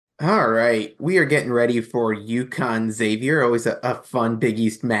All right, we are getting ready for UConn Xavier. Always a fun Big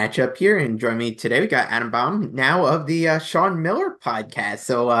East matchup here. And join me today, we got Adam Baum, now of the Sean Miller podcast.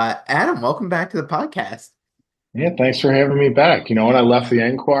 So, Adam, welcome back to the podcast. Yeah, thanks for having me back. When I left the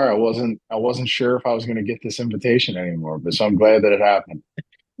Enquirer, I wasn't sure if I was going to get this invitation anymore, but so I'm glad that it happened.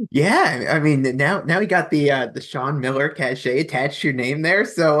 Yeah, I mean, now we got the Sean Miller cachet attached to your name there.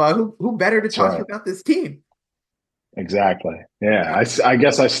 So, who better to That's talk right. about this team? Exactly. Yeah, I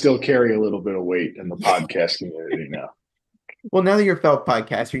guess I still carry a little bit of weight in the podcast community now. Well, now that you're a fellow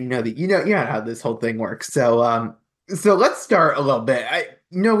podcaster, you know how this whole thing works. So let's start a little bit. I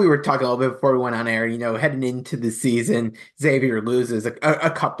know we were talking a little bit before we went on air. Heading into the season, Xavier loses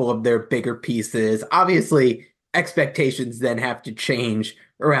a couple of their bigger pieces. Obviously, expectations then have to change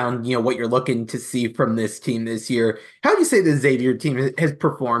around what you're looking to see from this team this year. How do you say the Xavier team has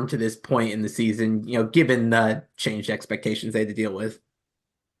performed to this point in the season? Given the changed expectations they had to deal with.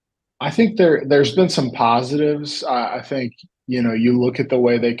 I think there's been some positives. I think you look at the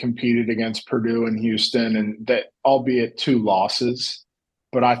way they competed against Purdue and Houston, and that albeit two losses,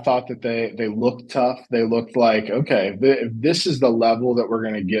 but I thought that they looked tough. They looked like okay, if this is the level that we're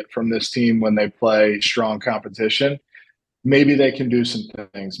going to get from this team when they play strong competition, maybe they can do some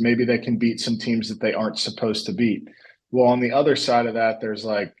things. Maybe they can beat some teams that they aren't supposed to beat. Well, on the other side of that, there's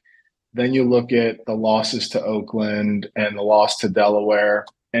like then you look at the losses to Oakland and the loss to Delaware,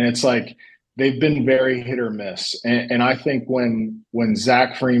 and it's like they've been very hit or miss. And I think when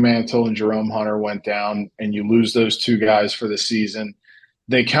Zach Fremantle and Jerome Hunter went down, and you lose those two guys for the season,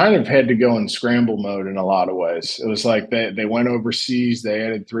 they kind of had to go in scramble mode in a lot of ways. It was like they went overseas, they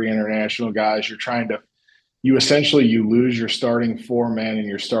added three international guys. You essentially you lose your starting four man and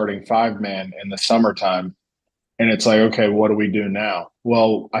your starting five man in the summertime, and it's like, okay, what do we do now?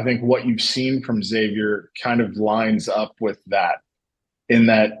 Well, I think what you've seen from Xavier kind of lines up with that, in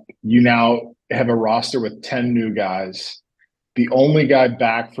that you now have a roster with 10 new guys. The only guy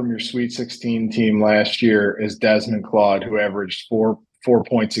back from your Sweet 16 team last year is Desmond Claude, who averaged four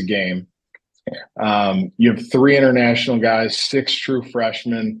points a game. You have three international guys, six true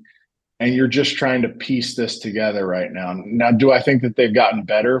freshmen, and you're just trying to piece this together right now. Now, do I think that they've gotten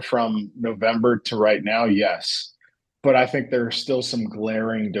better from November to right now? Yes. But I think there are still some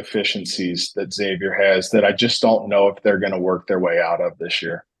glaring deficiencies that Xavier has that I just don't know if they're going to work their way out of this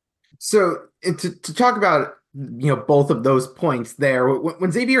year. So to talk about both of those points there,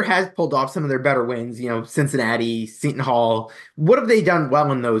 when Xavier has pulled off some of their better wins, Cincinnati, Seton Hall, what have they done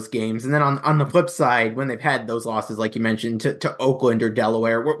well in those games? And then on the flip side, when they've had those losses, like you mentioned, to Oakland or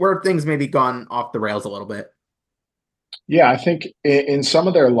Delaware, where have things maybe gone off the rails a little bit? Yeah, I think in some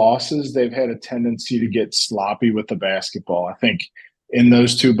of their losses, they've had a tendency to get sloppy with the basketball. I think in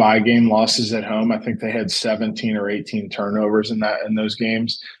those two bye game losses at home, I think they had 17 or 18 turnovers in those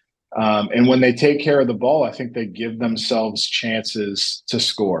games. And when they take care of the ball, I think they give themselves chances to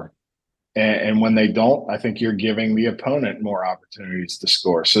score. And when they don't, I think you're giving the opponent more opportunities to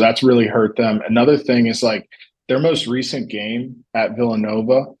score. So that's really hurt them. Another thing is like their most recent game at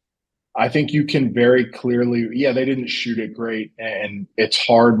Villanova. I think you can very clearly, yeah, they didn't shoot it great. And it's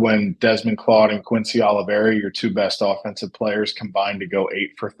hard when Desmond Claude and Quincy Oliveri, your two best offensive players, combined to go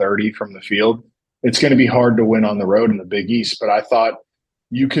 8 for 30 from the field. It's going to be hard to win on the road in the Big East. But I thought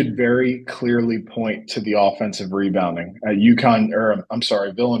you could very clearly point to the offensive rebounding.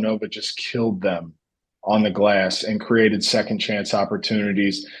 Villanova just killed them on the glass and created second chance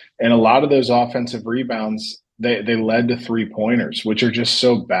opportunities. And a lot of those offensive rebounds, they led to three pointers, which are just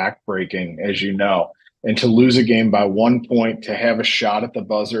so backbreaking, as you know. And to lose a game by 1 point, to have a shot at the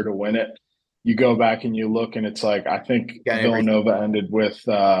buzzer to win it, you go back and you look, and it's like I think Got everything. Villanova ended with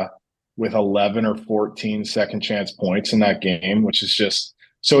 11 or 14 second chance points in that game, which is just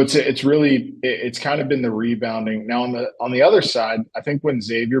so it's kind of been the rebounding. Now on the other side, I think when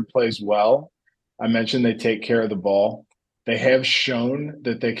Xavier plays well, I mentioned they take care of the ball. They have shown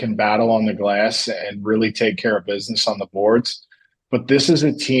that they can battle on the glass and really take care of business on the boards. But this is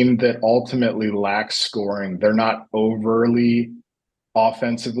a team that ultimately lacks scoring. They're not overly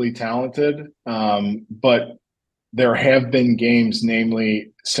offensively talented, but there have been games,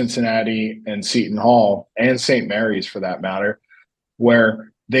 namely Cincinnati and Seton Hall and St. Mary's for that matter,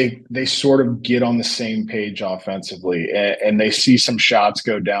 where they sort of get on the same page offensively and they see some shots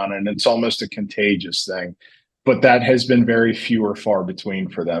go down and it's almost a contagious thing. But that has been very few or far between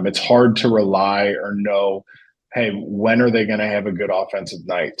for them. It's hard to rely or know, hey, when are they going to have a good offensive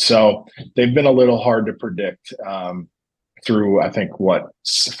night? So they've been a little hard to predict through, I think,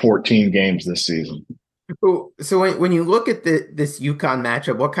 14 games this season. So when you look at this UConn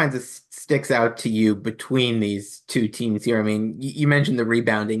matchup, what kinds of sticks out to you between these two teams here? I mean, you mentioned the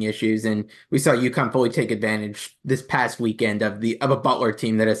rebounding issues, and we saw UConn fully take advantage this past weekend of a Butler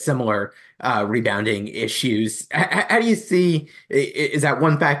team that has similar rebounding issues. How do you see? Is that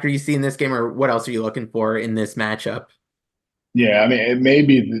one factor you see in this game, or what else are you looking for in this matchup? Yeah, I mean, it may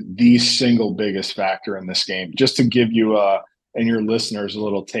be the single biggest factor in this game. Just to give you and your listeners a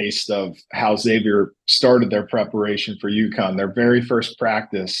little taste of how Xavier started their preparation for UConn. Their very first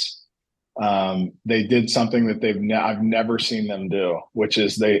practice, they did something that I've never seen them do, which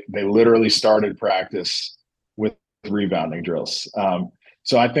is they literally started practice with rebounding drills.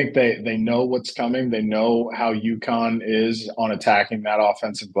 So I think they know what's coming. They know how UConn is on attacking that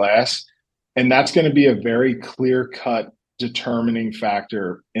offensive glass, and that's going to be a very clear cut determining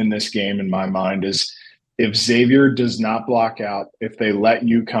factor in this game in my mind is if Xavier does not block out, if they let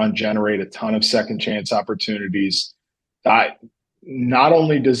UConn generate a ton of second chance opportunities, I not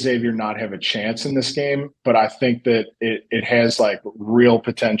only does Xavier not have a chance in this game, but I think that it has like real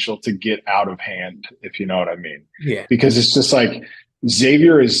potential to get out of hand, if you know what I mean. Yeah. Because it's just like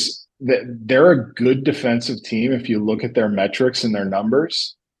Xavier is that they're a good defensive team if you look at their metrics and their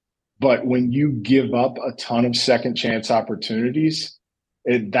numbers. But when you give up a ton of second chance opportunities,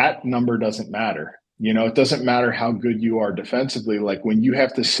 that number doesn't matter. You know, it doesn't matter how good you are defensively. Like when you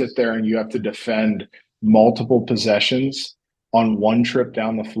have to sit there and you have to defend multiple possessions on one trip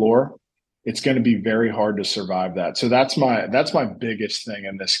down the floor, it's going to be very hard to survive that. So that's my biggest thing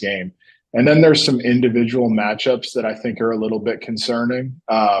in this game. And then there's some individual matchups that I think are a little bit concerning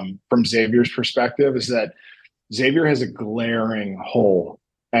from Xavier's perspective. Is that Xavier has a glaring hole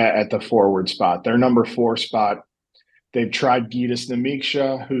at the forward spot. Their number 4 spot. They've tried Gitas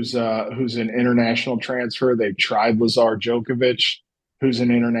Namiksha, who's an international transfer. They've tried Lazar Djokovic, who's an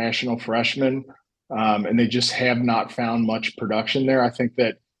international freshman, and they just have not found much production there. I think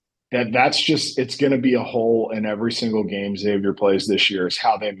that's just it's going to be a hole in every single game Xavier plays this year is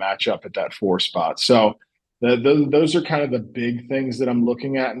how they match up at that 4 spot. So those are kind of the big things that I'm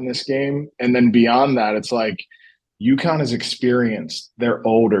looking at in this game. And then beyond that, it's like UConn is experienced. They're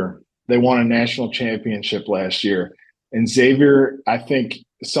older. They won a national championship last year. And Xavier, I think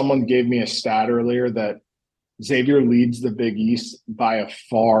someone gave me a stat earlier that Xavier leads the Big East by a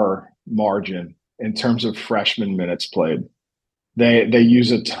far margin in terms of freshman minutes played. They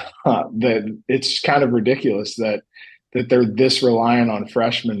use a ton. That it's kind of ridiculous that they're this reliant on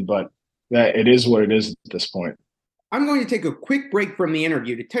freshmen, but that it is what it is at this point. I'm going to take a quick break from the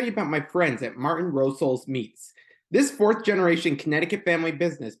interview to tell you about my friends at Martin Rosol's Meats. This fourth generation Connecticut family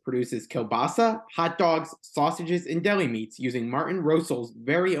business produces kielbasa, hot dogs, sausages, and deli meats using Martin Rosol's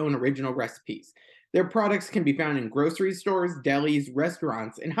very own original recipes. Their products can be found in grocery stores, delis,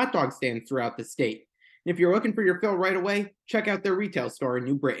 restaurants, and hot dog stands throughout the state. And if you're looking for your fill right away, check out their retail store in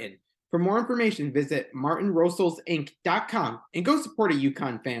New Britain. For more information, visit martinroselsinc.com and go support a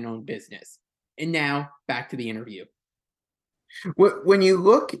UConn fan-owned business. And now, back to the interview. When you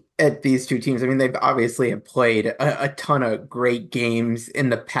look at these two teams, I mean, they've obviously have played a ton of great games in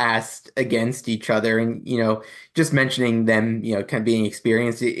the past against each other. And, just mentioning them, kind of being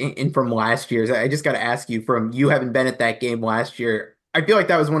experienced in from last year's, I just got to ask you from you having been at that game last year, I feel like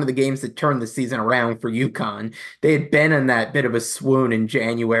that was one of the games that turned the season around for UConn. They had been in that bit of a swoon in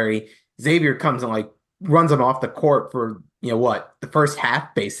January. Xavier comes and like runs them off the court for, the first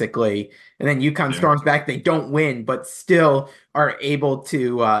half basically. And then UConn Yeah. storms back. They don't win, but still are able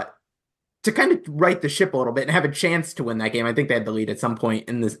to kind of right the ship a little bit and have a chance to win that game. I think they had the lead at some point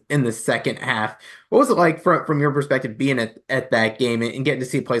in the second half. What was it like from your perspective being at that game and getting to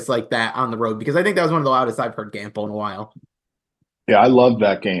see a place like that on the road? Because I think that was one of the loudest I've heard Gamble in a while. Yeah, I loved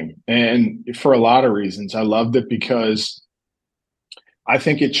that game. And for a lot of reasons. I loved it because I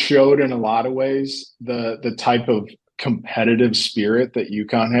think it showed in a lot of ways the type of competitive spirit that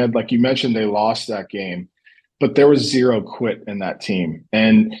UConn had. Like you mentioned, they lost that game, but there was zero quit in that team.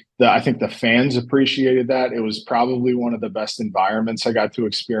 And I think the fans appreciated that. It was probably one of the best environments I got to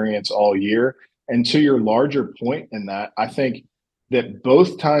experience all year. And to your larger point in that, I think that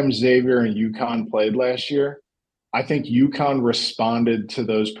both times Xavier and UConn played last year, I think UConn responded to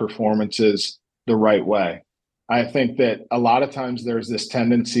those performances the right way. I think that a lot of times there's this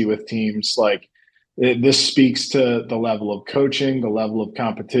tendency with teams like this speaks to the level of coaching, the level of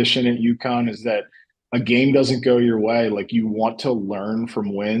competition at UConn is that a game doesn't go your way. Like you want to learn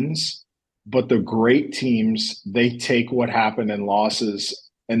from wins, but the great teams, they take what happened in losses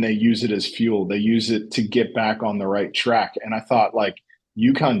and they use it as fuel. They use it to get back on the right track. And I thought like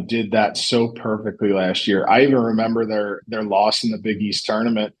UConn did that so perfectly last year. I even remember their loss in the Big East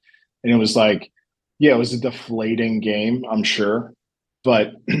tournament. And it was like, Yeah, it was a deflating game, I'm sure.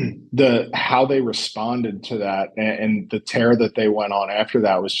 But the how they responded to that and the tear that they went on after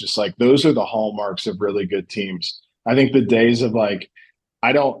that was just like those are the hallmarks of really good teams. I think the days of like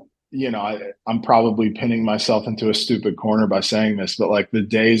I don't, I'm probably pinning myself into a stupid corner by saying this, but like the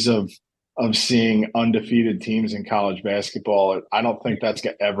days of seeing undefeated teams in college basketball, I don't think that's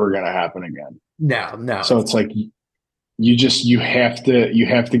ever going to happen again. No, no, So it's like you have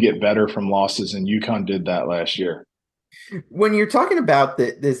to get better from losses, and UConn did that last year. when you're talking about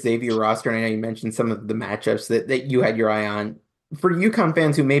the Xavier roster, and I know you mentioned some of the matchups that you had your eye on. For UConn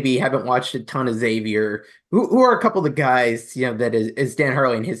fans who maybe haven't watched a ton of Xavier, who are a couple of the guys, that is Dan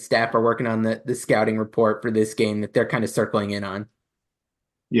Hurley and his staff are working on the scouting report for this game that they're kind of circling in on?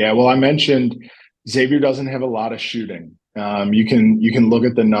 Yeah, well, I mentioned Xavier doesn't have a lot of shooting. You can look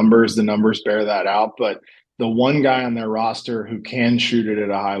at the numbers; the numbers bear that out. But the one guy on their roster who can shoot it at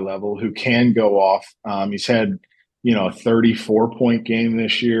a high level, who can go off, he's had a 34-point game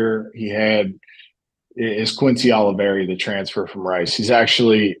this year. He had is Quincy Oliveri, the transfer from Rice. He's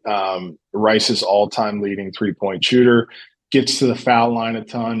actually Rice's all-time leading three-point shooter. Gets to the foul line a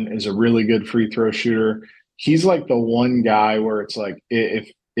ton. Is a really good free throw shooter. He's like the one guy where it's like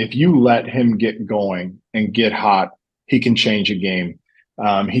if you let him get going and get hot, he can change a game.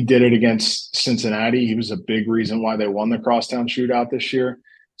 He did it against Cincinnati. He was a big reason why they won the crosstown shootout this year.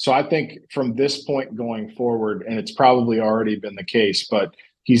 So I think from this point going forward, and it's probably already been the case, but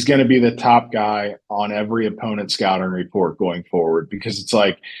he's going to be the top guy on every opponent scouting report going forward because it's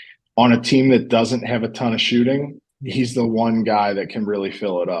like on a team that doesn't have a ton of shooting, he's the one guy that can really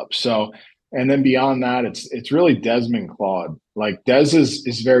fill it up. So, and then beyond that, it's really Desmond Claude. Like Dez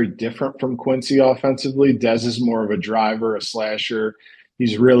is very different from Quincy offensively. Dez is more of a driver, a slasher.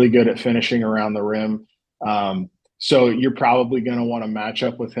 He's really good at finishing around the rim. So you're probably going to want to match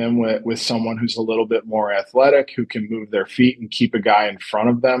up with him with someone who's a little bit more athletic, who can move their feet and keep a guy in front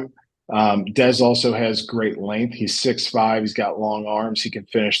of them. Dez also has great length. He's 6'5". He's got long arms. He can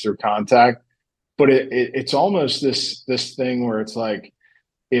finish through contact. But it's almost this thing where it's like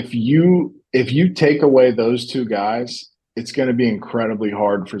if you take away those two guys, it's going to be incredibly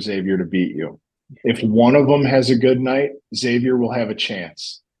hard for Xavier to beat you. If one of them has a good night, Xavier will have a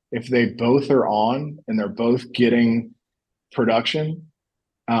chance. If they both are on and they're both getting production,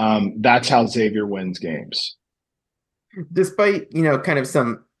 that's how Xavier wins games. Despite, kind of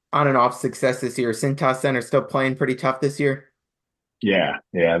some on and off success this year, Cintas Center still playing pretty tough this year. Yeah.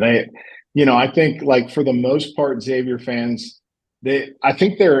 I think like for the most part, Xavier fans, I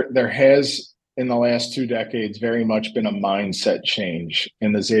think there has in the last 2 decades very much been a mindset change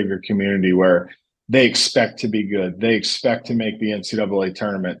in the Xavier community where they expect to be good. They expect to make the NCAA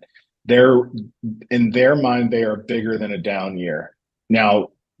tournament. They're in their mind, they are bigger than a down year. Now,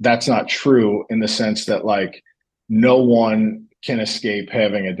 that's not true in the sense that like no one can escape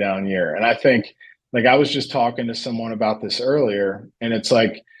having a down year. And I think like I was just talking to someone about this earlier, and it's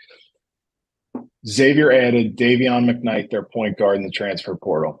like Xavier added Davion McKnight, their point guard in the transfer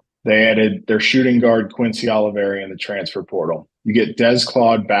portal. They added their shooting guard, Quincy Oliveri, in the transfer portal. You get Des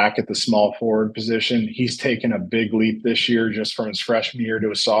Claude back at the small forward position. He's taken a big leap this year just from his freshman year to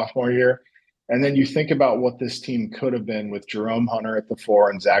his sophomore year. And then you think about what this team could have been with Jerome Hunter at the 4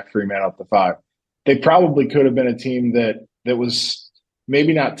 and Zach Freeman at the 5. They probably could have been a team that was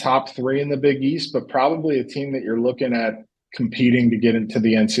maybe not top 3 in the Big East, but probably a team that you're looking at competing to get into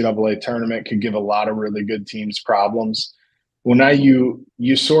the NCAA tournament, could give a lot of really good teams problems. Well, now you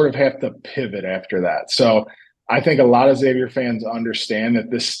sort of have to pivot after that. So I think a lot of Xavier fans understand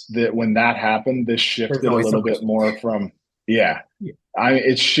that when that happened, this shifted a little bit more from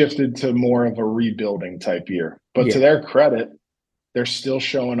it's shifted to more of a rebuilding type year. But to their credit, they're still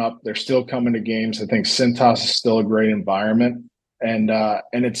showing up. They're still coming to games. I think Cintas is still a great environment. And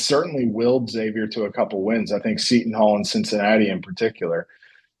it certainly willed Xavier to a couple wins. I think Seton Hall and Cincinnati in particular.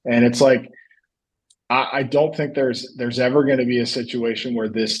 And it's like I don't think there's ever going to be a situation where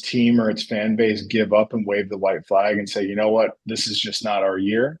this team or its fan base give up and wave the white flag and say, you know what, this is just not our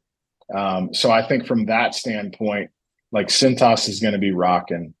year. So I think from that standpoint, like Cintas is going to be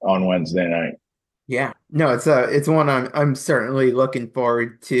rocking on Wednesday night. Yeah, no, it's one I'm certainly looking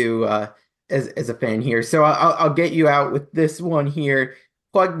forward to as a fan here. So I'll get you out with this one here.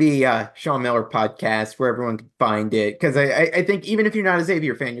 Plug the Sean Miller podcast where everyone can find it, because I think even if you're not a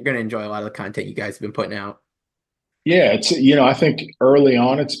Xavier fan, you're going to enjoy a lot of the content you guys have been putting out. Yeah, it's I think early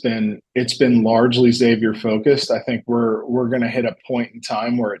on it's been largely Xavier focused. I think we're going to hit a point in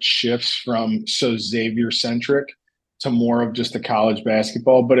time where it shifts from so Xavier centric to more of just a college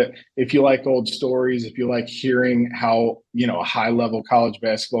basketball. But if you like old stories, if you like hearing how a high level college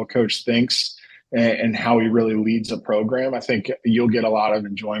basketball coach thinks, and how he really leads a program. I think you'll get a lot of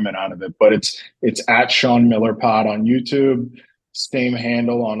enjoyment out of it. But it's at Sean Miller Pod on YouTube, same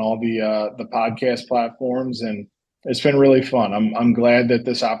handle on all the podcast platforms, and it's been really fun. I'm glad that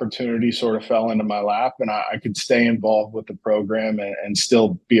this opportunity sort of fell into my lap, and I could stay involved with the program and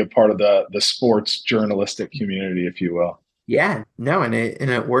still be a part of the sports journalistic community, if you will. Yeah, no, and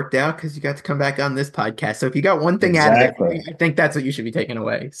it worked out because you got to come back on this podcast. So if you got one thing out of it, Exactly. I think that's what you should be taking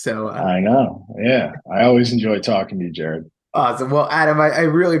away. So I know. Yeah. I always enjoy talking to you, Jared. awesome. Well, Adam, I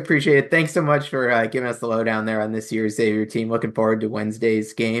really appreciate it. Thanks so much for giving us the lowdown there on this year's Xavier team. Looking forward to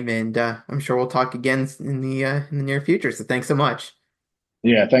Wednesday's game, and I'm sure we'll talk again in the near future. So thanks so much.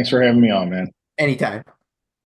 Yeah. Thanks for having me on, man. Anytime.